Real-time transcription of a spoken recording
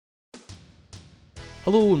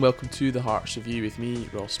Hello and welcome to the Hearts Review with me,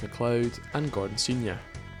 Ross McLeod and Gordon Senior.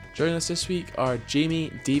 Joining us this week are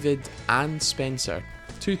Jamie, David and Spencer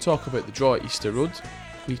to talk about the draw at Easter Road.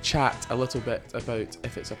 We chat a little bit about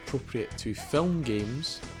if it's appropriate to film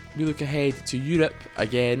games. We look ahead to Europe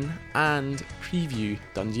again and preview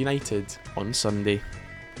Dundee United on Sunday.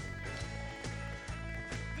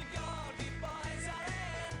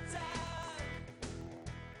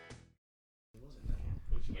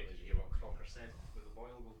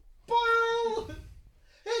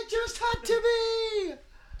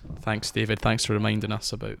 Thanks, David. Thanks for reminding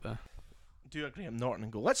us about that. Do a Graham Norton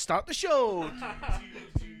and go, let's start the show!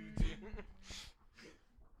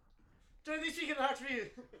 This week in the Hearts Review.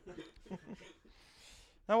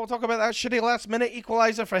 Now we'll talk about that shitty last minute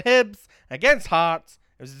equaliser for Hibs against Hearts.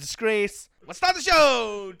 It was a disgrace. Let's start the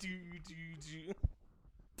show!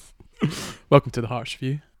 Welcome to the Hearts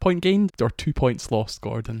Review. Point gained or 2 points lost,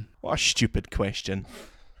 Gordon? What a stupid question.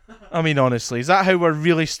 I mean, honestly, is that how we're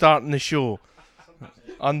really starting the show?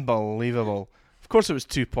 Unbelievable. Of course it was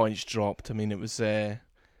 2 points dropped. I mean, it was a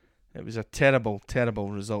terrible,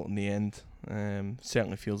 terrible result in the end.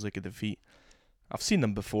 Certainly feels like a defeat. I've seen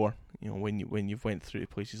them before, you know, when you've went through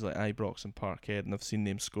places like Ibrox and Parkhead, and I've seen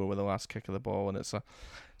them score with the last kick of the ball, and it's a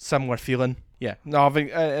similar feeling. Yeah, no,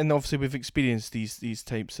 and obviously we've experienced these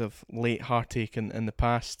types of late heartache in the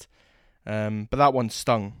past, but that one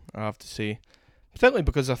stung, I have to say, particularly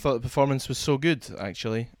because I thought the performance was so good.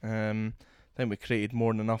 Actually, I think we created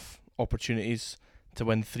more than enough opportunities to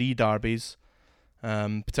win 3 derbies,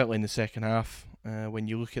 particularly in the second half. When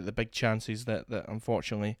you look at the big chances that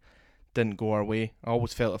unfortunately didn't go our way, I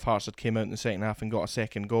always felt if Hearts had came out in the second half and got a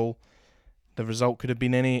second goal, the result could have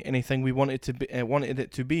been anything we wanted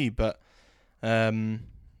it to be. But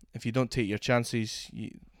if you don't take your chances,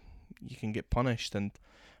 you can get punished, and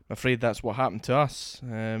I'm afraid that's what happened to us.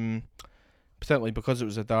 Particularly because it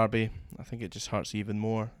was a derby, I think it just hurts even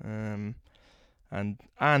more.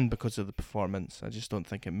 And because of the performance, I just don't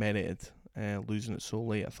think it merited losing it so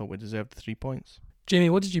late. I thought we deserved 3 points.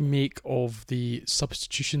 Jamie, what did you make of the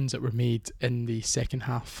substitutions that were made in the second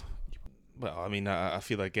half? Well, I mean, I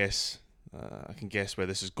feel I can guess where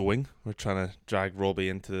this is going. We're trying to drag Robbie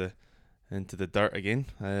into the dirt again.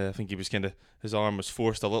 I think his arm was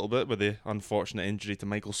forced a little bit with the unfortunate injury to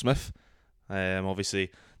Michael Smith.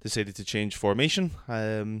 Obviously decided to change formation.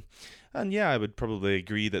 And yeah, I would probably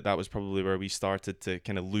agree that was probably where we started to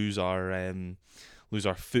kind of lose our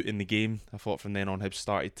foot in the game. I thought from then on Hibs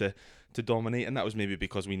started to dominate, and that was maybe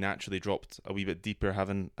because we naturally dropped a wee bit deeper,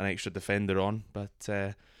 having an extra defender on. But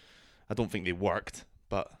I don't think they worked.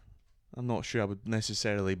 But I'm not sure I would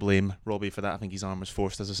necessarily blame Robbie for that. I think his arm was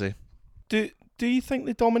forced, as I say. Do you think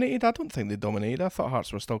they dominated? I don't think they dominated. I thought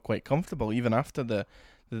Hearts were still quite comfortable even after the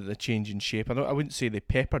change in shape. I wouldn't say they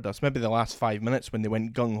peppered us. Maybe the last 5 minutes when they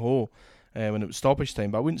went gung-ho when it was stoppage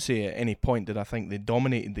time, but I wouldn't say at any point did I think they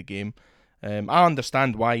dominated the game. I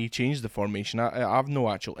understand why he changed the formation. I have no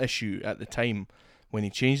actual issue at the time when he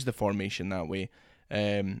changed the formation that way.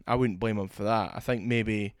 I wouldn't blame him for that. I think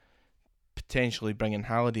maybe potentially bringing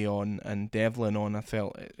Halliday on and Devlin on, I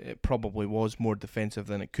felt it probably was more defensive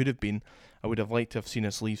than it could have been. I would have liked to have seen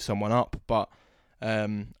us leave someone up, but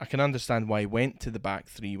I can understand why he went to the back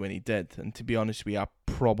three when he did, and to be honest with you, I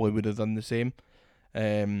probably would have done the same,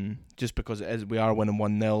 just because we are winning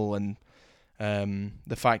 1-0, and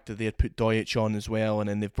the fact that they had put Dojic on as well, and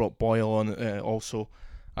then they've brought Boyle on also.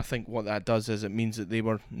 I think what that does is it means that they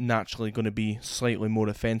were naturally going to be slightly more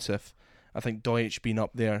offensive. I think Dojic being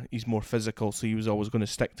up there, he's more physical, so he was always going to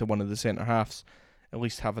stick to one of the centre halves. At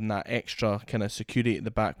least having that extra kind of security at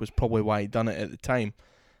the back was probably why he done it at the time.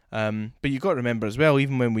 But you've got to remember as well,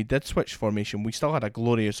 even when we did switch formation, we still had a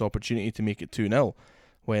glorious opportunity to make it 2-0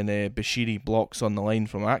 when Bashiri blocks on the line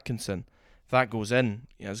from Atkinson. If that goes in,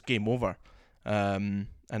 it's game over. And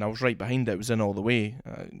I was right behind it. It was in all the way.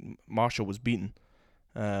 Marshall was beaten.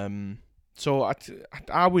 So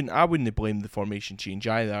I wouldn't blame the formation change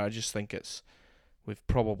either. I just think we've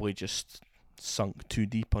probably just sunk too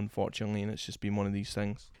deep, unfortunately, and it's just been one of these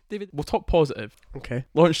things. David, we'll talk positive. Okay.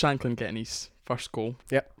 Lawrence Shanklin getting his first goal.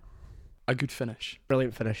 Yep. A good finish.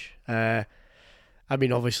 Brilliant finish. I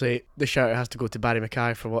mean, obviously, the shout has to go to Barry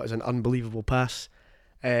Mackay for what is an unbelievable pass.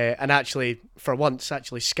 And actually, for once,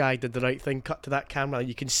 Sky did the right thing. Cut to that camera,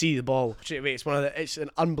 you can see the ball straight away. It's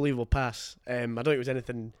an unbelievable pass. I don't think it was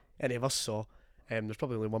anything any of us saw. There's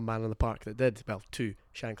probably only one man on the park that did. Well, two,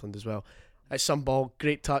 Shankland as well. It's some ball,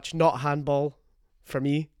 great touch, not handball for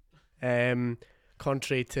me.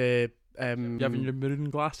 Contrary to you having your maroon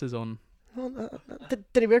glasses on. Did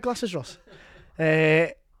he wear glasses, Ross?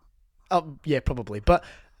 Yeah, probably. But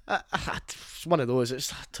It's one of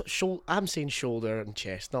those. I'm saying shoulder and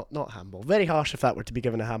chest, not handball. Very harsh if that were to be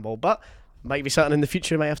given a handball, but might be something in the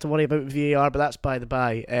future. Might have to worry about VAR, but that's by the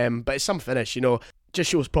by. But it's some finish, just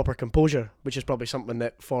shows proper composure, which is probably something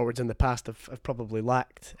that forwards in the past have probably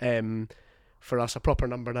lacked. For us, a proper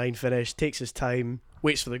number 9 finish, takes his time,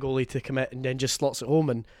 waits for the goalie to commit, and then just slots it home,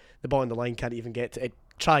 and the ball on the line can't even get to it.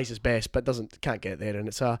 Tries his best, but can't get there, and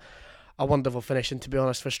it's a wonderful finish. And to be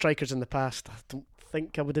honest, for strikers in the past, I don't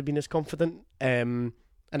think I would have been as confident. And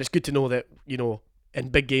it's good to know that in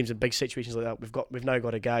big games and big situations like that, we've now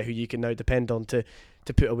got a guy who you can now depend on to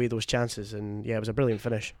put away those chances. And yeah, it was a brilliant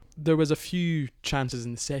finish. There was a few chances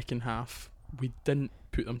in the second half. We didn't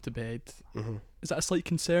put them to bed. Mm-hmm. Is that a slight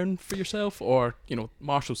concern for yourself, or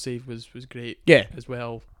Marshall's save was great? Yeah, as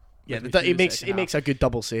well. Yeah, he makes a good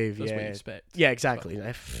double save. That's yeah, what you expect. Yeah, exactly.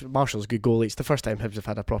 If Marshall's a good goalie, it's the first time Hibs have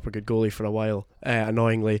had a proper good goalie for a while.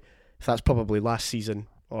 Annoyingly, if that's probably last season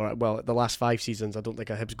or the last 5 seasons, I don't think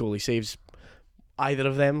a Hibs goalie saves either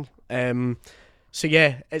of them. So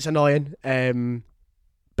yeah, it's annoying.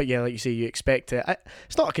 But yeah, like you say, you expect it.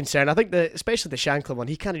 It's not a concern. I think especially the Shankland one,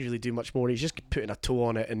 he can't really do much more. He's just putting a toe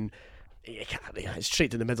on it, and it's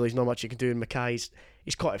straight to the middle. There's not much you can do. And Mackay's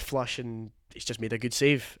he's caught it flush, and he's just made a good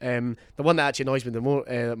save. The one that actually annoys me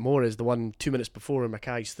the more is the one 2 minutes before when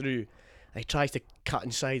Mackay's through. And he tries to cut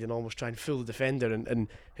inside and almost try and fool the defender, and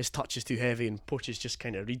his touch is too heavy, and Poaches just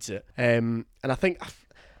kind of reads it. And I think.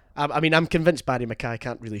 I'm convinced Barry Mackay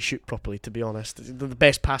can't really shoot properly, to be honest. The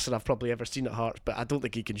best passer I've probably ever seen at Hearts, but I don't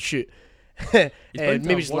think he can shoot.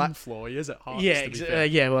 Maybe he's one flaw. He is at Hearts. Yeah,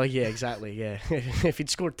 exactly. Yeah, if he'd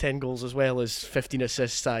scored 10 goals as well as 15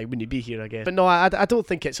 assists, wouldn't he be here again? But no, I don't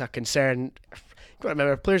think it's a concern. You've got to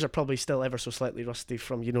remember, players are probably still ever so slightly rusty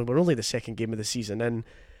from we're only the second game of the season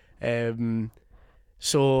in.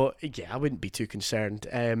 So yeah, I wouldn't be too concerned.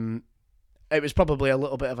 It was probably a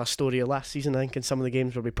little bit of a story of last season, I think, in some of the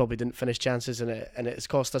games where we probably didn't finish chances, and it's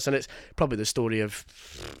cost us. And it's probably the story of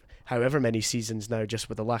however many seasons now, just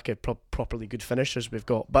with the lack of properly good finishers we've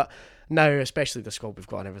got. But now, especially the squad we've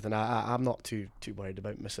got and everything, I'm not too worried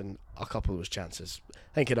about missing a couple of those chances.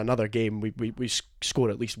 I think in another game we score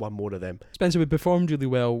at least one more of them. Spencer, we performed really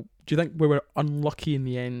well. Do you think we were unlucky in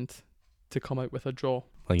the end to come out with a draw?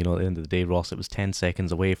 Well, at the end of the day, Ross, it was 10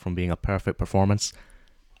 seconds away from being a perfect performance.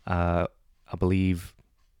 I believe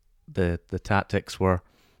the tactics were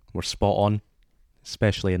spot on,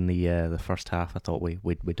 especially in the first half. I thought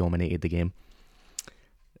we dominated the game.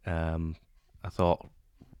 I thought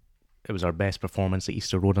it was our best performance at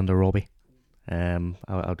Easter Road under Robbie. I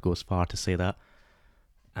would go as far to say that.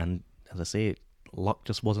 And as I say, luck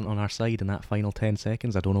just wasn't on our side in that final 10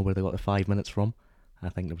 seconds. I don't know where they got the 5 minutes from. I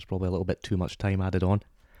think there was probably a little bit too much time added on.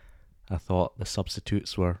 I thought the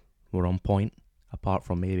substitutes were on point, apart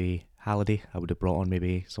from maybe Halliday. I would have brought on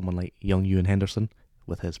maybe someone like young Ewan Henderson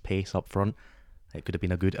with his pace up front. It could have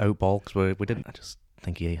been a good out ball because we didn't. I just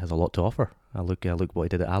think he has a lot to offer. I look what he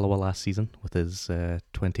did at Alloa last season with his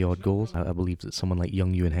 20 odd goals. I believe that someone like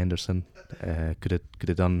young Ewan Henderson could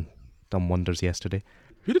have done wonders yesterday.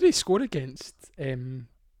 Who did he score against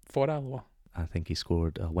for Alloa? I think he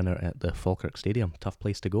scored a winner at the Falkirk Stadium. Tough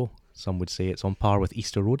place to go. Some would say it's on par with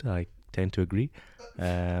Easter Road. I tend to agree.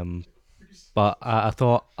 But I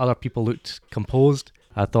thought other people looked composed.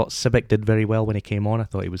 I thought Sibic did very well when he came on. I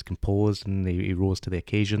thought he was composed and he rose to the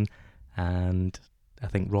occasion. And I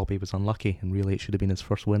think Robbie was unlucky, and really it should have been his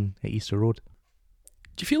first win at Easter Road.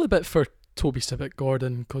 Do you feel a bit for Toby Sibic,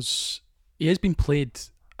 Gordon? Because he has been played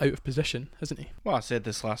out of position, hasn't he? Well, I said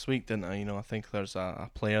this last week, didn't I? I think there's a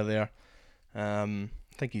player there. I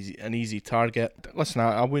think he's an easy target. Listen,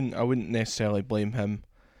 I wouldn't necessarily blame him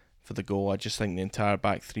for the goal. I just think the entire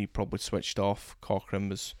back three probably switched off. Cochrane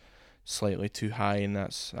was slightly too high, and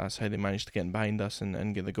that's how they managed to get in behind us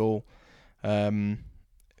and get the goal. It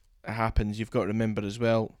happens. You've got to remember as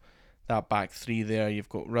well, that back three there, you've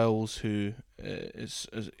got Rowles, who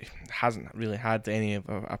hasn't really had any of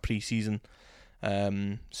a pre-season,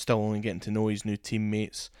 still only getting to know his new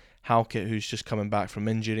teammates. Halkett, who's just coming back from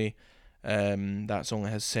injury, that's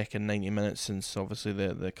only his second 90 minutes since obviously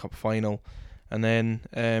the cup final. And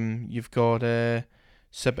then you've got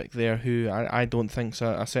Sibic there, who I don't think's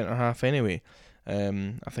a centre half anyway.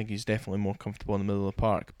 I think he's definitely more comfortable in the middle of the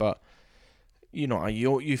park. But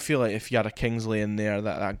you feel like if you had a Kingsley in there,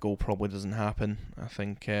 that goal probably doesn't happen. I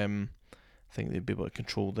think they'd be able to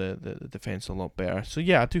control the defence a lot better. So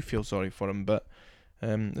yeah, I do feel sorry for him. But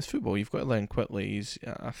it's football. You've got to learn quickly.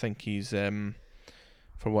 I think he's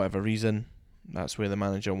for whatever reason, that's where the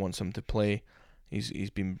manager wants him to play. He's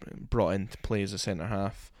been brought in to play as a centre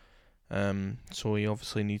half, so he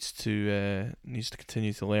obviously needs to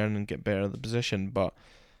continue to learn and get better at the position. But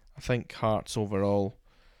I think Hearts overall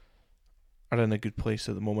are in a good place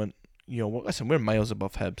at the moment. Listen, we're miles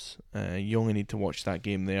above Hibs. You only need to watch that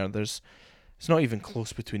game there. It's not even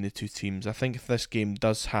close between the two teams. I think if this game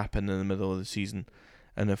does happen in the middle of the season,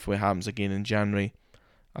 and if it happens again in January,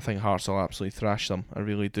 I think Hearts will absolutely thrash them. I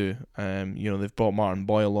really do. They've brought Martin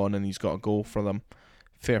Boyle on, and he's got a goal for them.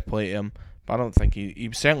 Fair play to him. But I don't think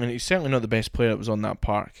he's certainly not the best player that was on that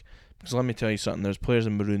park. Because let me tell you something, there's players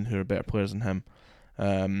in maroon who are better players than him.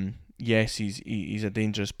 Yes, he's a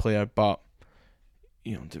dangerous player, but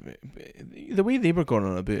the way they were going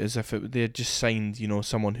on about it is if they had just signed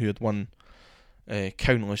someone who had won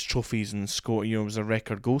countless trophies and scored, was a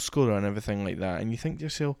record goal scorer and everything like that, and you think to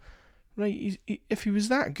yourself, right, if he was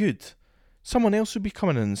that good, someone else would be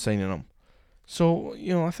coming in and signing him. So,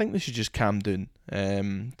 I think they should just calm down,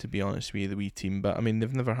 to be honest with you, the wee team. But,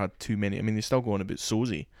 they've never had too many. They're still going about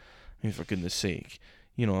Sozy, for goodness sake.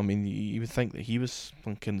 You would think that he was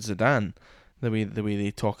fucking Zidane, the way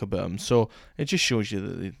they talk about him. So, it just shows you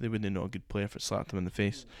that they wouldn't know a good player if it slapped him in the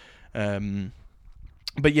face.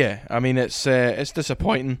 But, yeah, it's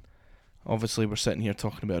disappointing. Obviously, we're sitting here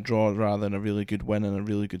talking about a draw rather than a really good win and a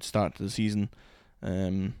really good start to the season.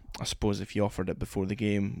 I suppose if you offered it before the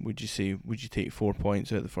game, would you take 4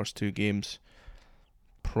 points out of the first two games?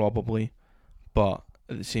 Probably, but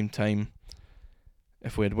at the same time,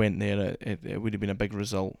 if we had went there, it would have been a big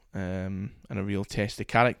result and a real test of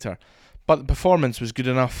character. But the performance was good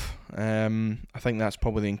enough. I think that's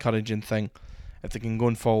probably the encouraging thing. If they can go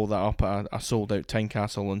and follow that up at a sold-out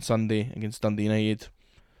Tynecastle on Sunday against Dundee United,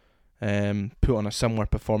 put on a similar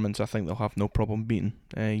performance, I think they'll have no problem beating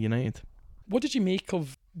United. What did you make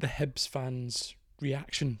of the Hibs fans'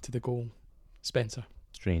 reaction to the goal, Spencer?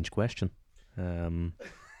 Strange question.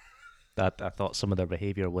 That I thought some of their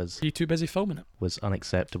behaviour was... Are you too busy filming it? ...was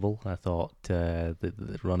unacceptable. I thought the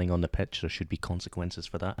running on the pitch, there should be consequences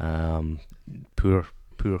for that. Poor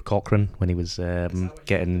Cochrane when he was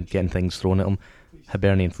getting things thrown at him.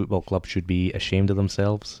 Hibernian Football Club should be ashamed of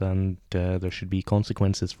themselves, and there should be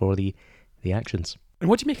consequences for the actions. And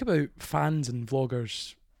what do you make about fans and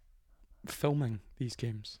vloggers filming these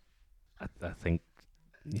games? I think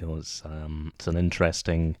it's an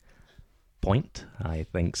interesting point. I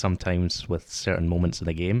think sometimes with certain moments in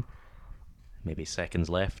the game, maybe seconds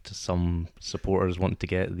left, some supporters want to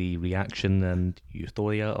get the reaction and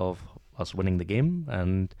euphoria of us winning the game,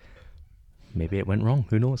 and maybe it went wrong.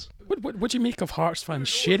 Who knows? What do you make of Hearts fans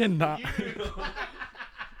sharing that?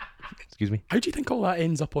 Excuse me? How do you think all that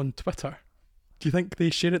ends up on Twitter? Do you think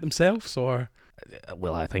they share it themselves, or...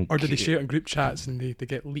 Well, I think... Or do they share it in group chats and they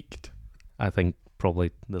get leaked? I think probably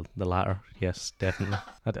the latter, yes, definitely.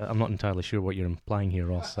 I'm not entirely sure what you're implying here,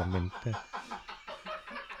 Ross.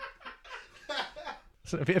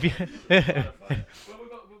 So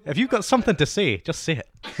if you've got something to say, just say it.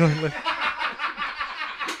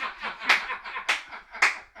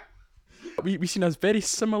 We seen a very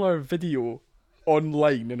similar video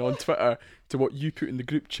online and on Twitter to what you put in the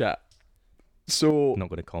group chat. So I'm not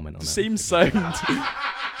going to comment on that. Same sound.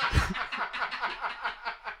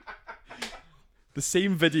 The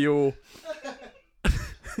same video.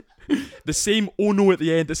 The same oh no at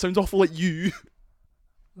the end. It sounds awful like you.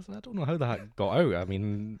 Listen, I don't know how that got out.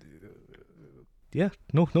 Yeah,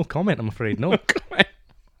 no comment, I'm afraid. No comment.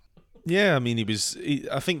 Yeah,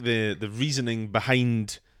 I think the reasoning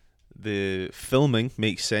behind the filming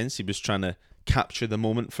makes sense. He was trying to capture the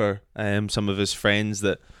moment for some of his friends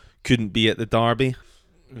that couldn't be at the derby.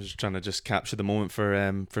 He was trying to just capture the moment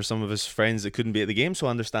for some of his friends that couldn't be at the game, so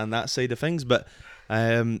I understand that side of things. But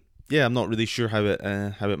I'm not really sure how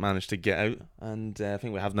it managed to get out, and I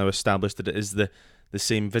think we have now established that it is the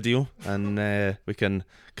same video, and we can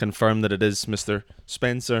confirm that it is Mr.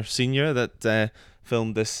 Spencer Senior that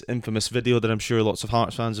filmed this infamous video that I'm sure lots of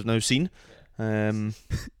Hearts fans have now seen.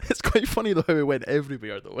 It's quite funny though how it went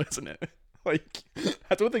everywhere though, isn't it? Like,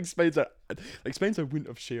 I don't think Spencer wouldn't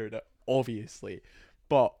have shared it, obviously,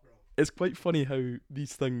 but it's quite funny how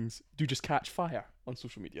these things do just catch fire on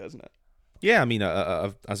social media, isn't it? Yeah,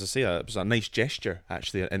 as I say, it was a nice gesture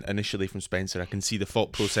actually initially from Spencer. I can see the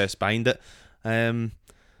thought process behind it,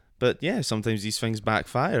 but yeah, sometimes these things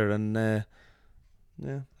backfire, and I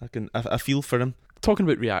feel for him. Talking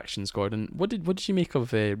about reactions, Gordon, what did you make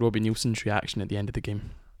of Robbie Nielsen's reaction at the end of the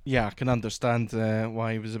game? Yeah, I can understand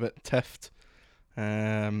why he was a bit tiffed.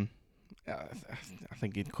 I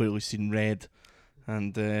think he'd clearly seen red,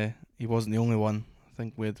 and he wasn't the only one. I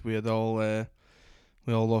think we all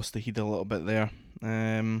lost the heat a little bit there.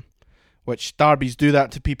 Which derbies do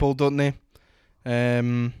that to people, don't they? But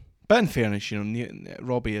in fairness,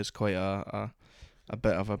 Robbie is quite a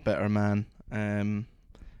bit of a bitter man.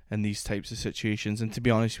 in these types of situations. And to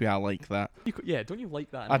be honest with you, I like that. Don't you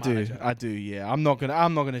like that? In I a do, manager? I do. Yeah, I'm not gonna.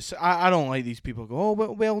 I don't like these people go, oh,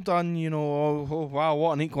 well done, you know. Oh, wow,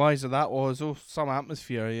 what an equaliser that was. Oh, some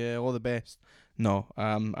atmosphere. Yeah, all the best. No,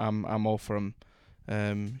 I'm all for him.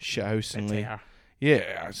 Shithousingly. Better.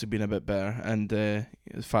 Yeah, it's been a bit better, and the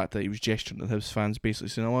fact that he was gesturing to Hibs fans, basically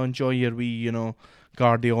saying, "Oh, enjoy your wee, you know,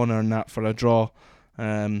 guard the honour and that for a draw."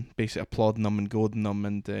 Basically applauding them and goading them,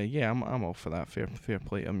 and yeah, I'm all for that. Fair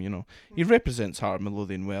play to him. You know, he represents Heart of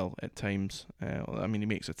Midlothian well at times. I mean, he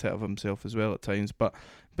makes a tit of himself as well at times, but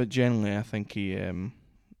generally, I think he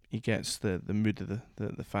gets the mood of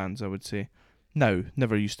the fans. I would say now,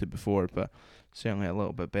 never used to before, but certainly a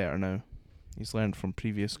little bit better now. He's learned from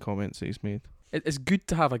previous comments that he's made. It's good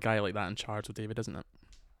to have a guy like that in charge with David, isn't it?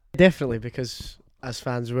 Definitely, because as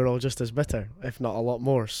fans, we're all just as bitter, if not a lot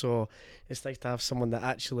more. So it's nice to have someone that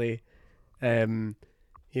actually, expresses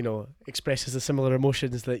the similar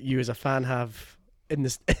emotions that you as a fan have in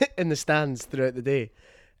the in the stands throughout the day.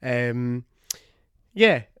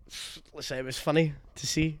 Yeah, let's say it was funny to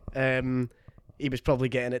see. He was probably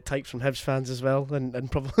getting it tight from Hibs fans as well, and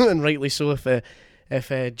probably and rightly so. If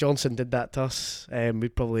Johnson did that to us,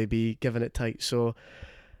 we'd probably be giving it tight. So,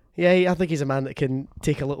 yeah, I think he's a man that can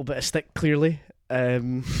take a little bit of stick, clearly.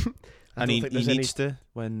 And he needs to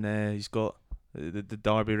when he's got the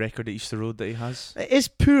Derby record at Easter Road that he has. It is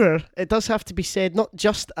poor, it does have to be said, not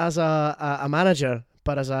just as a manager,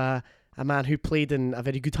 but as a man who played in a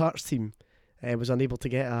very good Hearts team. Was unable to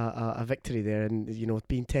get a victory there, and you know,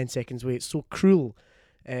 being 10 seconds away, it's so cruel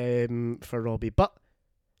for Robbie. But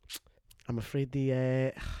I'm afraid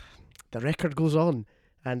the record goes on,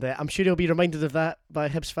 and I'm sure he'll be reminded of that by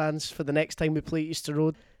Hibs fans for the next time we play Easter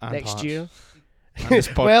Road And next Hearts. year. And this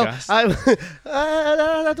podcast. Well,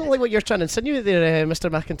 I don't like what you're trying to insinuate there,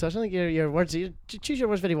 Mr. McIntosh. I think your words, you choose your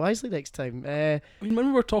words very wisely next time. I mean, when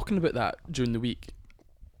we were talking about that during the week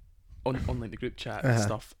on like the group chat and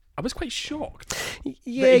stuff, I was quite shocked.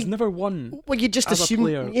 Yeah, that he's never won. Well, you just as a assumed,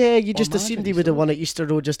 player you just or assumed manager, he would have so- won at Easter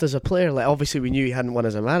Road just as a player. Like, obviously, we knew he hadn't won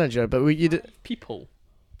as a manager, but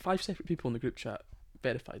Five separate people in the group chat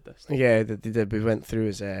verified this. yeah, they did. We went through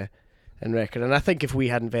his in record, and I think if we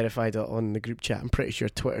hadn't verified it on the group chat, I'm pretty sure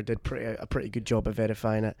Twitter did a pretty good job of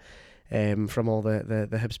verifying it. From all the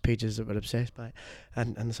Hibs pages that were obsessed by it,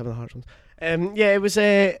 and some of the Hearts ones. Yeah, it was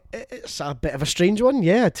it's a bit of a strange one.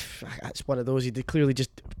 Yeah, it's one of those. He did clearly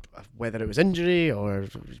just, whether it was injury or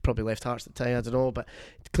he probably left Hearts at the time, I don't know, but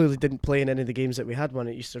he clearly didn't play in any of the games that we had won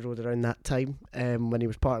at Easter Road around that time when he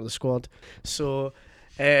was part of the squad. So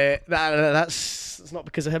it's not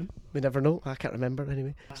because of him. We never know. I can't remember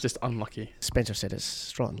anyway. It's just unlucky. Spencer said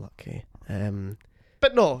it's rotten luck.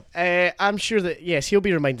 But no, I'm sure that, yes, he'll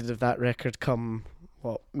be reminded of that record come,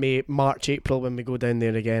 March, April, when we go down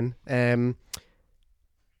there again.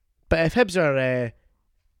 But if Hibs are,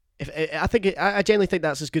 I genuinely think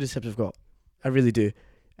that's as good as Hibs have got. I really do.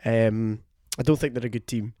 I don't think they're a good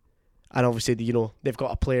team. And obviously, they've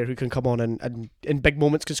got a player who can come on and in big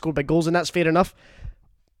moments can score big goals, and that's fair enough.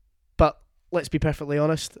 But let's be perfectly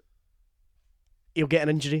honest, he'll get an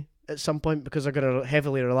injury at some point because they're going to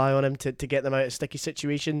heavily rely on him to get them out of sticky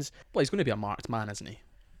situations. Well, he's going to be a marked man, isn't he?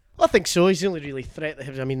 I think so. He's the only really threat that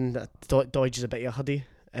Hibs. I mean, Doidge is a bit of a hoodie.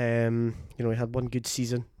 He had one good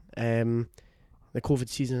season, the COVID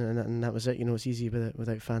season, and that was it. It's easy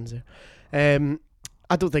without fans there.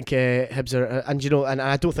 I don't think Hibs are, and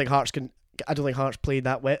I don't think Hearts can. I don't think Hearts played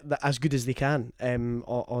that as good as they can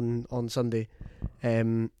on Sunday,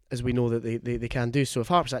 as we know that they can do. So if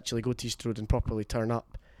Hearts actually go to Easter Road and properly turn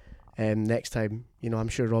up next time, I'm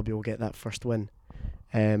sure Robbie will get that first win.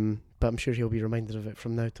 But I'm sure he'll be reminded of it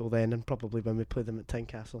from now till then, and probably when we play them at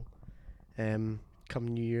Tynecastle come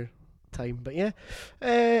New Year time. But yeah,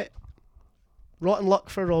 rotten luck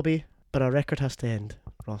for Robbie, but our record has to end,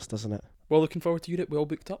 Ross, doesn't it? Well, looking forward to Europe. We all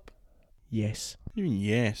booked up. Yes. Even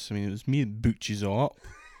yes, I mean, it was me that booked you all up.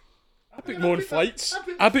 I booked more flights.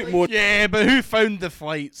 I booked more. Yeah, but who found the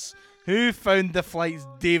flights? Who found the flights,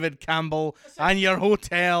 David Campbell, and your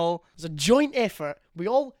hotel? It was a joint effort. We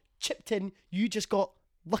all chipped in. You just got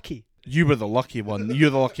lucky. You were the lucky one. You're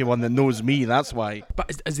the lucky one that knows me, that's why.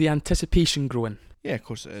 But is the anticipation growing? Yeah, of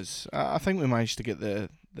course it is. I think we managed to get the...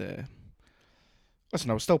 Listen,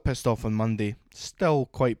 I was still pissed off on Monday. Still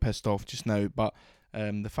quite pissed off just now, but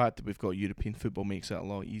the fact that we've got European football makes it a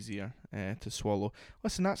lot easier to swallow.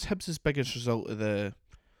 Listen, that's Hibs' biggest result of the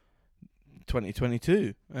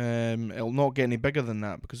 2022. It'll not get any bigger than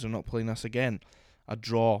that because they're not playing us again. A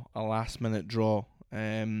draw, a last-minute draw.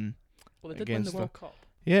 Well, they did win the World Cup.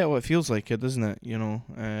 Yeah, well, it feels like it, doesn't it?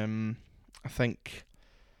 I think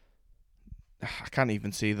I can't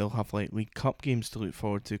even say they'll have like League Cup games to look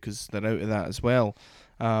forward to because they're out of that as well.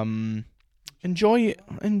 Enjoy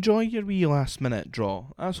your wee last minute draw.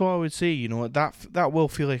 That's all I would say. You know, that will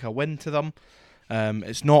feel like a win to them.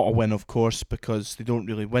 It's not a win, of course, because they don't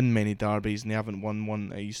really win many derbies, and they haven't won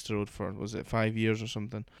one at Easter Road for, was it 5 years or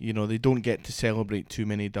something? You know, they don't get to celebrate too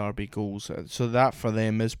many derby goals, so that for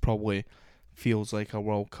them is probably feels like a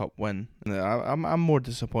World Cup win. And I'm more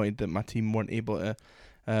disappointed that my team weren't able to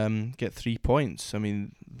get 3 points. I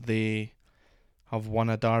mean, they have won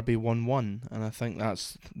a derby 1-1, and I think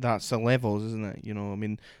that's the levels, isn't it? You know, I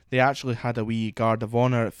mean, they actually had a wee guard of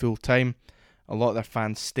honour at full time. A lot of their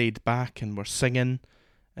fans stayed back and were singing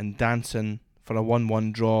and dancing for a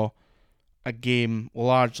 1-1 draw, a game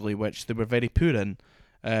largely which they were very poor in.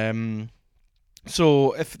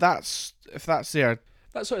 So if that's there,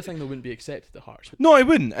 that sort of thing that wouldn't be accepted at Hearts. no, I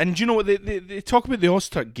wouldn't. And do you know what, they talk about the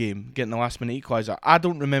Ozturk game, getting the last minute equaliser. I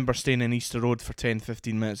don't remember staying in Easter Road for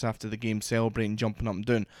 10-15 minutes after the game, celebrating, jumping up and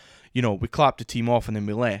down. You know, we clapped the team off and then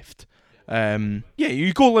we left. Yeah,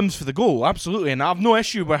 you go limbs for the goal, absolutely, and I have no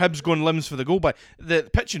issue with Hibs going limbs for the goal, but the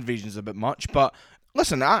pitch invasion's a bit much. But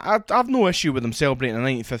listen, I have no issue with them celebrating a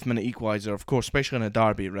 95th minute equaliser, of course, especially in a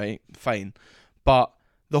derby, right? Fine. But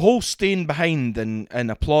the whole staying behind and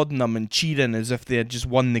applauding them and cheering as if they had just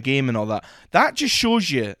won the game and all that just shows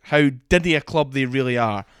you how diddy a club they really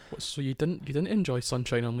are. So you didn't enjoy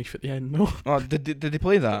Sunshine on Leaf at the end, no? Oh, did they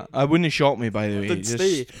play that? I wouldn't have shocked me, by the way. I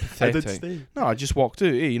did Pathetic. stay. No, I just walked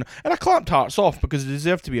out, you know. And I clapped Hearts off because they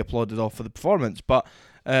deserve to be applauded off for the performance. But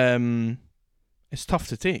it's tough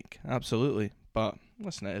to take, absolutely. But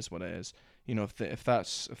listen, it is what it is. You know, if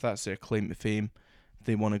that's their claim to fame,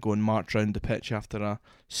 they want to go and march around the pitch after a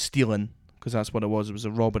stealing, because that's what it was. It was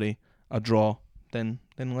a robbery, a draw. Then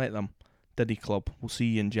let them. Diddy Club. We'll see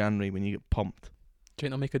you in January when you get pumped. Do you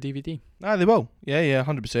think they'll make a DVD? Aye, they will. Yeah,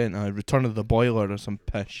 100%. Return of the Boiler or some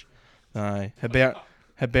pish. Aye,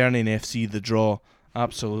 Hibernian FC, the draw.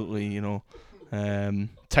 Absolutely, you know.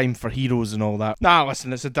 Time for heroes and all that. Nah,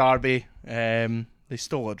 listen, it's a derby. They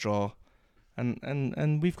stole a draw.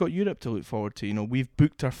 And we've got Europe to look forward to. You know, we've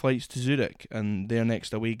booked our flights to Zurich, and their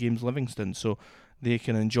next away game's Livingston, so they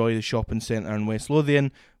can enjoy the shopping centre in West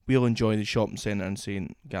Lothian. We'll enjoy the shopping centre in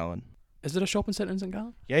St Gallen. Is there a shopping centre in St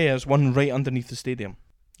Gallen? Yeah, there's one right underneath the stadium.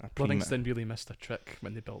 Livingston really missed a trick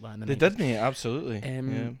when they built that in the They 90s. did, mate, absolutely.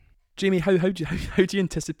 Yeah. Jamie, how do you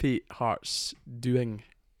anticipate Hearts doing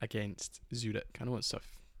against Zurich? I know it's a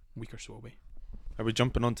week or so away. Are we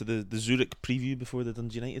jumping onto the Zurich preview before the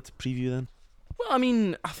Dundee United preview then? Well, I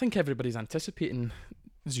mean, I think everybody's anticipating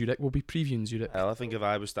Zurich. We'll be previewing Zurich. Well, I think if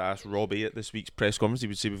I was to ask Robbie at this week's press conference, he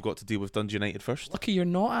would say we've got to deal with Dundee United first. Lucky you're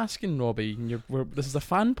not asking Robbie. This is a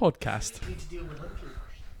fan podcast.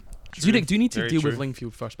 Zurich do need to deal with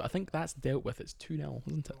Lingfield first, but I think that's dealt with. It's 2-0,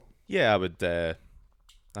 isn't it? Yeah,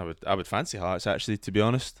 I would fancy Hearts, actually, to be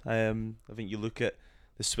honest. I think you look at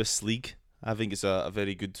the Swiss league. I think it's a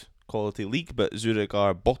very good quality league, but Zurich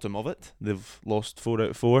are bottom of it. They've lost 4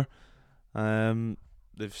 out of 4.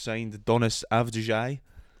 They've signed Donis Avdijay.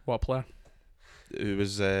 What a player. Who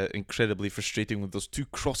was incredibly frustrating with those 2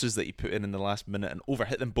 crosses that he put in the last minute and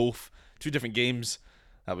overhit them both. 2 different games.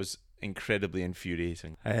 That was incredibly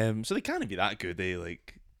infuriating. So they can't be that good, eh?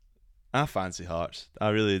 Like, I fancy Hearts. I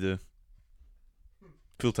really do.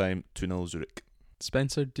 Full time, 2-0 Zurich.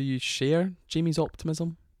 Spencer, do you share Jamie's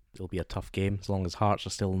optimism? It'll be a tough game as long as Hearts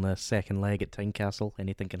are still in the second leg at Tynecastle.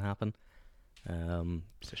 Anything can happen.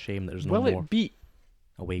 It's a shame that there's no Will more it beat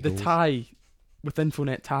away the goals. tie with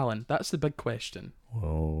Infonet Tallinn? That's the big question.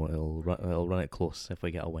 Oh, it'll run it close if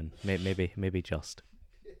we get a win. Maybe just.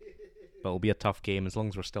 But it'll be a tough game as long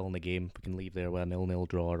as we're still in the game. We can leave there with a 0-0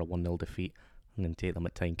 draw or a 1-0 defeat and then take them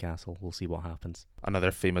at Tynecastle. We'll see what happens.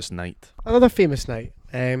 Another famous night. Another famous night.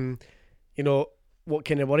 You know, what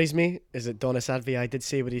kind of worries me is that Donis Advi, did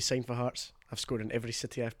say when he signed for Hearts, I've scored in every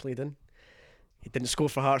city I've played in. He didn't score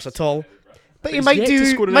for Hearts at all. But he He's might yet to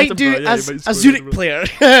score in Edinburgh, yeah, as he might a score in Zurich Edinburgh.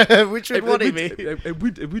 player, which would worry me.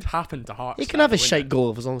 It would happen to Hearts. He can have a wouldn't shite it?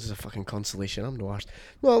 goal as long as it's a fucking consolation. I'm no arse.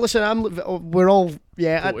 No, listen, we're all Go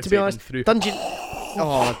to be take honest, them through. Dundee.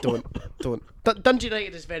 Oh, don't. Dundee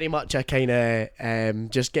United is very much a kind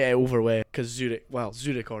of just get it over with because Zurich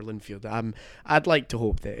or Linfield. I'd like to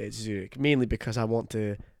hope that it's Zurich, mainly because I want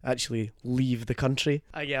to actually leave the country.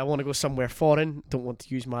 I want to go somewhere foreign. Don't want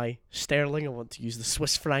to use my sterling. I want to use the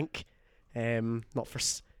Swiss franc. Not for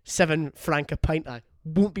 7 franc a pint. I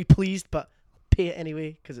won't be pleased, but pay it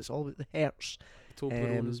anyway because it's all about the hertz.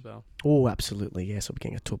 Toblerone as well. Oh, absolutely. Yes, I'll be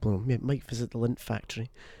getting a Toblerone. Might visit the lint factory.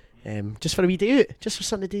 Just for a wee day out, just for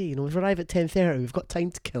Sunday day. We've arrived at 10:30. We've got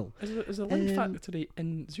time to kill. Is the Link Factory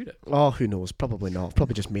in Zurich? Oh, who knows? Probably not. I've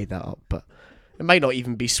probably just made that up, but it might not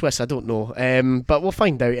even be Swiss. I don't know. But we'll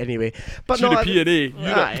find out anyway. But European,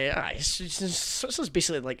 Switzerland's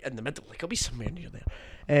basically like in the middle. Like, it'll be somewhere near there.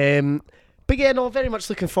 But yeah, no, very much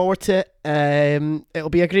looking forward to it. It'll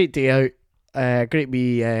be a great day out. Great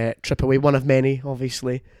wee trip away. One of many,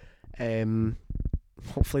 obviously.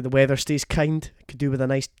 Hopefully the weather stays kind. Could do with a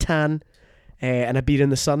nice tan and a beer in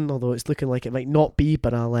the sun, although it's looking like it might not be,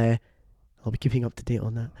 but I'll be keeping up to date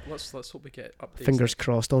on that. Let's hope we get updates. Fingers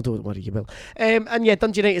crossed. Oh, don't worry, you will. And yeah,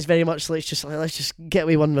 Dundee United is very much let's just get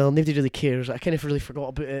away 1-0. Nobody really cares. I kind of really forgot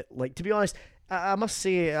about it. Like, to be honest, I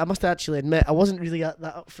must actually admit I wasn't really that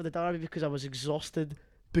up for the derby because I was exhausted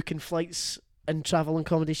booking flights and travel and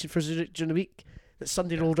accommodation for Zurich during the week. That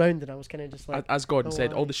Sunday rolled round and I was kind of just like, as Gordon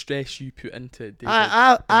said, all the stress you put into it, David,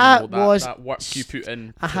 that work you put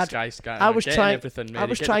in. I was trying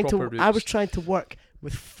to work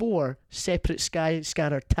with 4 separate Sky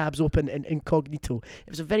Scanner tabs open in incognito.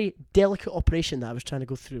 It was a very delicate operation that I was trying to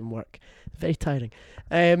go through and work. Very tiring.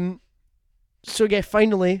 So yeah,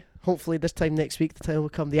 finally, hopefully this time next week, the time will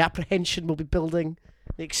come. The apprehension will be building.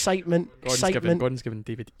 The excitement. Gordon's giving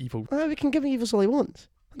David evil. We can give him evils all he wants.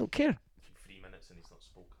 I don't care.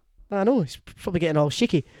 I know, he's probably getting all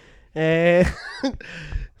shaky. Don't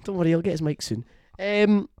worry, he'll get his mic soon.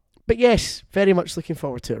 But yes, very much looking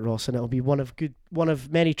forward to it, Ross, and it'll be one of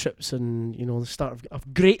many trips and the start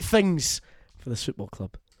of great things for this football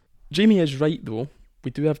club. Jamie is right though.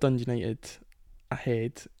 We do have Dundee United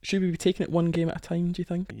ahead. Should we be taking it one game at a time, do you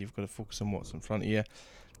think? You've got to focus on what's in front of you.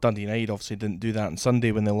 Dundee United obviously didn't do that on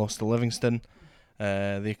Sunday when they lost to Livingston.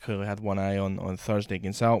 They clearly had one eye on Thursday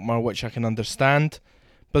against Alkmaar, which I can understand.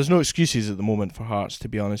 But there's no excuses at the moment for Hearts, to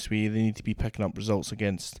be honest with you. They need to be picking up results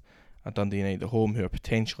against a Dundee United at home, who are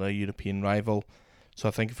potentially a European rival. So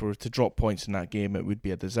I think if we were to drop points in that game, it would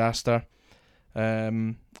be a disaster.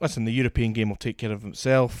 Listen, the European game will take care of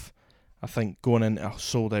itself. I think going into a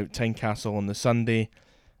sold-out Tynecastle on the Sunday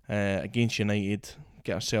against United,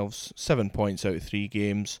 get ourselves 7 points out of 3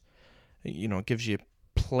 games. It gives you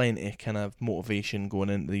plenty kind of motivation going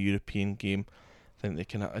into the European game. I think they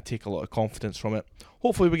can take a lot of confidence from it.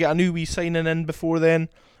 Hopefully we get a new wee signing in before then.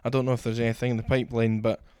 I don't know if there's anything in the pipeline,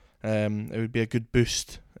 but it would be a good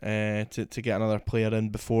boost to get another player in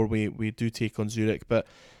before we do take on Zurich. But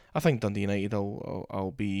I think Dundee United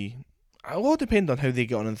will be... It'll all depend on how they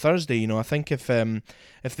get on Thursday. I think if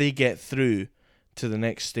they get through to the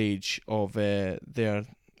next stage of their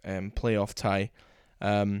playoff tie,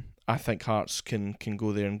 I think Hearts can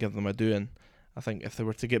go there and give them a doing. I think if they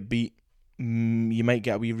were to get beat, you might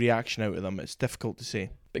get a wee reaction out of them. It's difficult to say.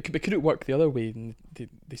 But could it work the other way? And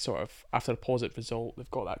they sort of, after a positive result, they've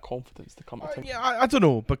got that confidence to come to Yeah, I don't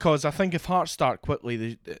know, because I think if Hearts start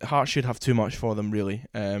quickly, Hearts should have too much for them, really,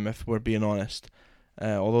 if we're being honest.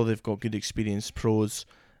 Although they've got good experienced pros,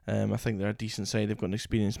 I think they're a decent side. They've got an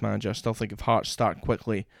experienced manager. I still think if Hearts start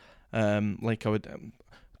quickly, like I would...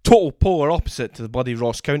 total polar opposite to the bloody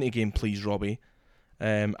Ross County game, please, Robbie.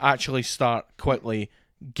 Actually start quickly,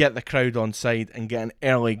 get the crowd on side and get an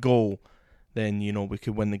early goal, then we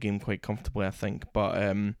could win the game quite comfortably, I think. But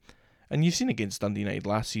and you've seen against Dundee United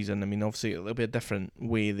last season. I mean, obviously it'll be a different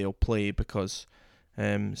way they'll play because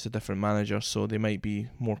it's a different manager, so they might be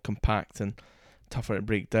more compact and tougher to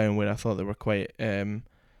break down. Where I thought they were quite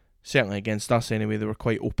certainly against us anyway, they were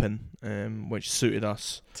quite open, which suited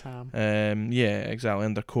us. Yeah, exactly.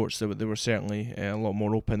 Under courts, they were certainly a lot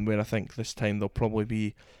more open. Where I think this time they'll probably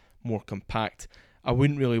be more compact. I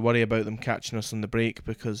wouldn't really worry about them catching us on the break,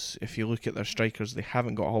 because if you look at their strikers, they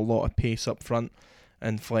haven't got a lot of pace up front,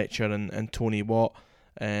 and Fletcher and Tony Watt,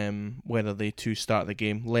 whether they two start the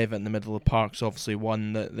game. Levitt in the middle of the park's obviously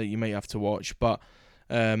one that you might have to watch, but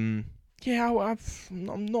I'm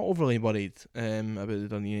not overly worried about the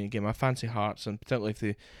Dundee United game. I fancy Hearts, and particularly if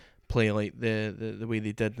they play like the way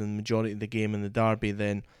they did in the majority of the game in the derby,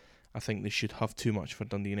 then I think they should have too much for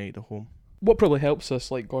Dundee United at home. What probably helps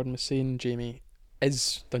us, like Gordon was saying, Jamie,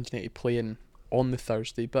 is Dundee United playing on the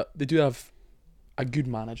Thursday, but they do have a good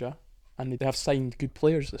manager and they have signed good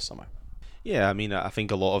players this summer. Yeah, I mean, I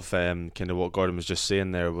think a lot of kind of what Gordon was just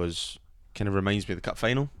saying there was kind of reminds me of the cup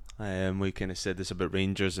final. We kind of said this about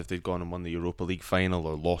Rangers. If they'd gone and won the Europa League final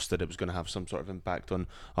or lost it, it was going to have some sort of impact on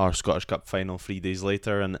our Scottish Cup final 3 days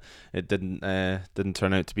later, and it didn't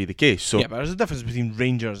turn out to be the case. So yeah, but there's a difference between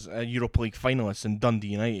Rangers, Europa League finalists, and Dundee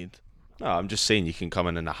United. No, I'm just saying you can come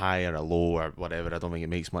in a high or a low or whatever. I don't think it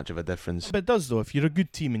makes much of a difference. But it does, though. If you're a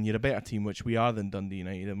good team and you're a better team, which we are than Dundee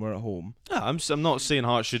United, and we're at home. No, I'm not saying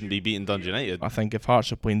Hearts shouldn't be beating Dundee United. I think if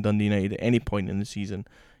Hearts are playing Dundee United at any point in the season,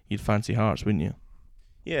 you'd fancy Hearts, wouldn't you?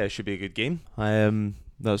 Yeah, it should be a good game.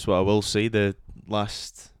 That's what I will say. The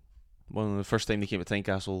first time they came to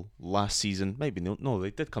Tynecastle last season, maybe no,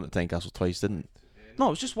 they did come to Tynecastle twice, didn't? No,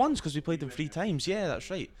 it was just once because we played them 3 times. Yeah, that's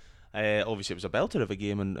right. Obviously, it was a belter of a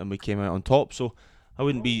game, and we came out on top. So I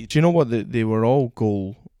wouldn't be. Do you know what? They were all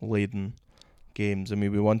goal laden games. I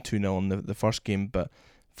mean, we won 2-0 in the first game, but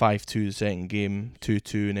 5-2 the second game,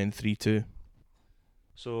 2-2, and then 3-2.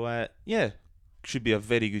 So yeah, should be a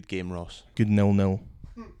very good game, Ross. Good 0-0.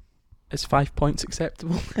 Is 5 points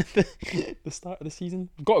acceptable at the start of the season?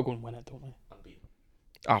 We've got to go and win it, don't we?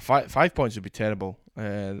 5 points would be terrible.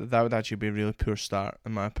 That would actually be a really poor start,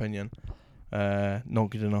 in my opinion. Not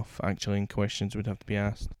good enough, actually, and questions would have to be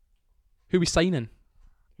asked. Who are we signing?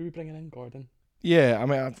 Who are we bringing in, Gordon? Yeah, I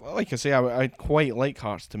mean, like I say, I'd quite like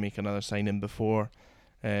Hearts to make another signing before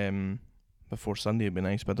Sunday would be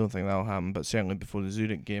nice, but I don't think that'll happen. But certainly before the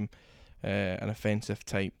Zurich game, an offensive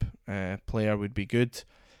type player would be good.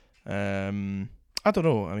 I don't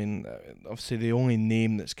know. I mean, obviously the only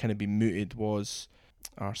name that's kind of been mooted was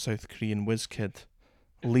our South Korean whiz kid,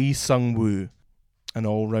 Lee Sung-woo, an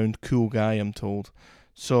all-round cool guy, I'm told.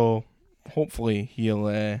 So hopefully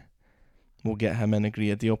we'll get him in,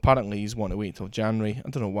 agree a deal. Apparently he's wanting to wait till January. I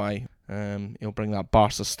don't know why. He'll bring that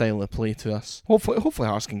Barca style of play to us. Hopefully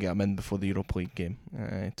Hearts can get him in before the Europa League game.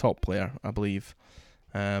 Top player, I believe.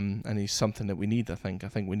 And he's something that we need, I think. I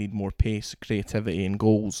think we need more pace, creativity and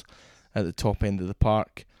goals at the top end of the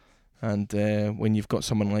park. And when you've got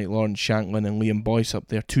someone like Lawrence Shanklin and Liam Boyce up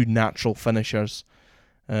there, 2 natural finishers,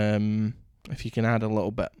 if you can add a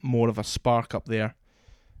little bit more of a spark up there,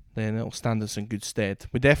 then it'll stand us in good stead.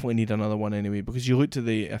 We definitely need another one anyway, because you look to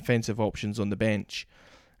the offensive options on the bench,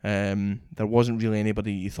 there wasn't really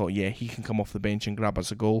anybody you thought, yeah, he can come off the bench and grab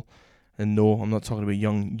us a goal. And no, I'm not talking about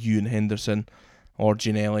young Ewan Henderson or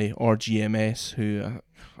Ginelli or GMS, who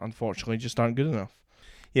unfortunately just aren't good enough.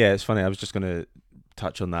 Yeah, it's funny. I was just going to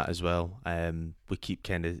touch on that as well. Robbie keeps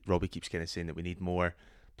kind of saying that we need more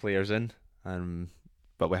players in,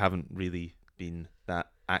 but we haven't really been that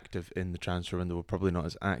active in the transfer window. We're probably not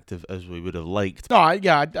as active as we would have liked. No,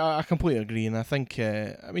 I completely agree, and I think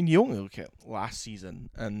you only look at last season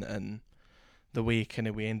and the way kind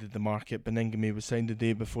of we ended the market. Beningame was signed the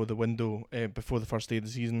day before the window, before the first day of the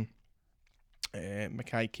season.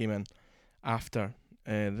 Mackay came in after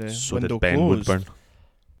the window did Ben closed. Woodburn.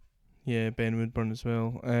 Yeah, Ben Woodburn as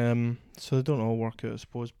well. So they don't all work out, I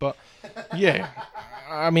suppose. But yeah,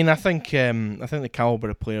 I mean, I think the caliber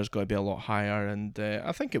of players got to be a lot higher, and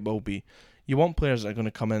I think it will be. You want players that are going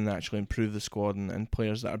to come in and actually improve the squad, and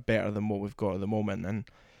players that are better than what we've got at the moment. And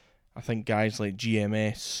I think guys like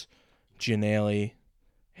GMS, Ginelli,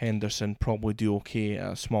 Henderson probably do okay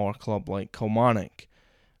at a smaller club like Kilmarnock,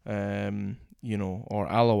 or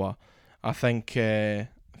Alloa. I think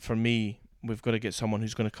for me, we've got to get someone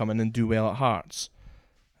who's going to come in and do well at Hearts.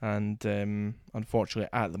 And unfortunately,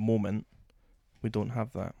 at the moment, we don't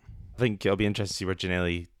have that. I think it'll be interesting to see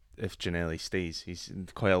where if Ginelli stays. He's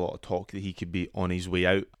quite a lot of talk that he could be on his way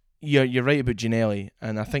out. You're right about Ginelli,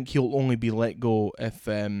 and I think he'll only be let go if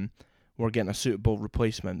we're getting a suitable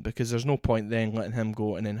replacement, because there's no point then letting him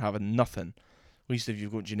go and then having nothing. At least if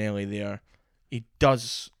you've got Ginelli there, he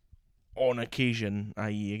does, on occasion,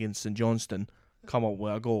 i.e. against St Johnstone, come up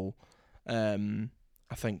with a goal.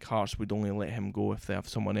 I think Hearts would only let him go if they have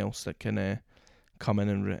someone else that can come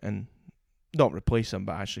in and not replace him,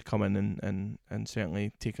 but actually come in and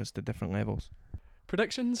certainly take us to different levels.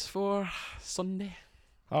 Predictions for Sunday?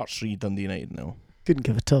 Hearts 3, Dundee United 0. Couldn't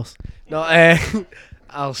give a toss. No,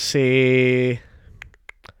 I'll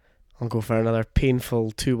go for another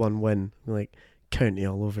painful 2-1 win, like County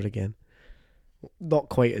all over again. Not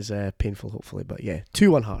quite as painful, hopefully, but yeah,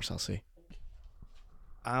 2-1 Hearts, I'll say.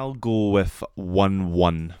 I'll go with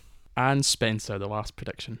 1-1. And Spencer, the last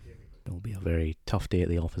prediction. It'll be a very tough day at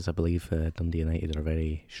the office, I believe. Dundee United are a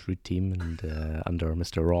very shrewd team and under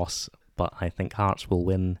Mr. Ross, but I think Hearts will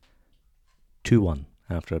win 2-1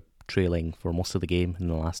 after trailing for most of the game in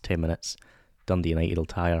the last 10 minutes. Dundee United will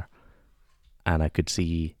tire, and I could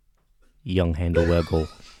see young Hendel with a goal.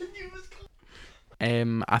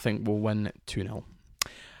 I think we'll win 2-0.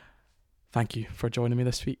 Thank you for joining me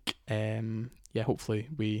this week. Hopefully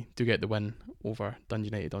we do get the win over Dundee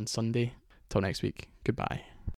United on Sunday. Till next week, goodbye.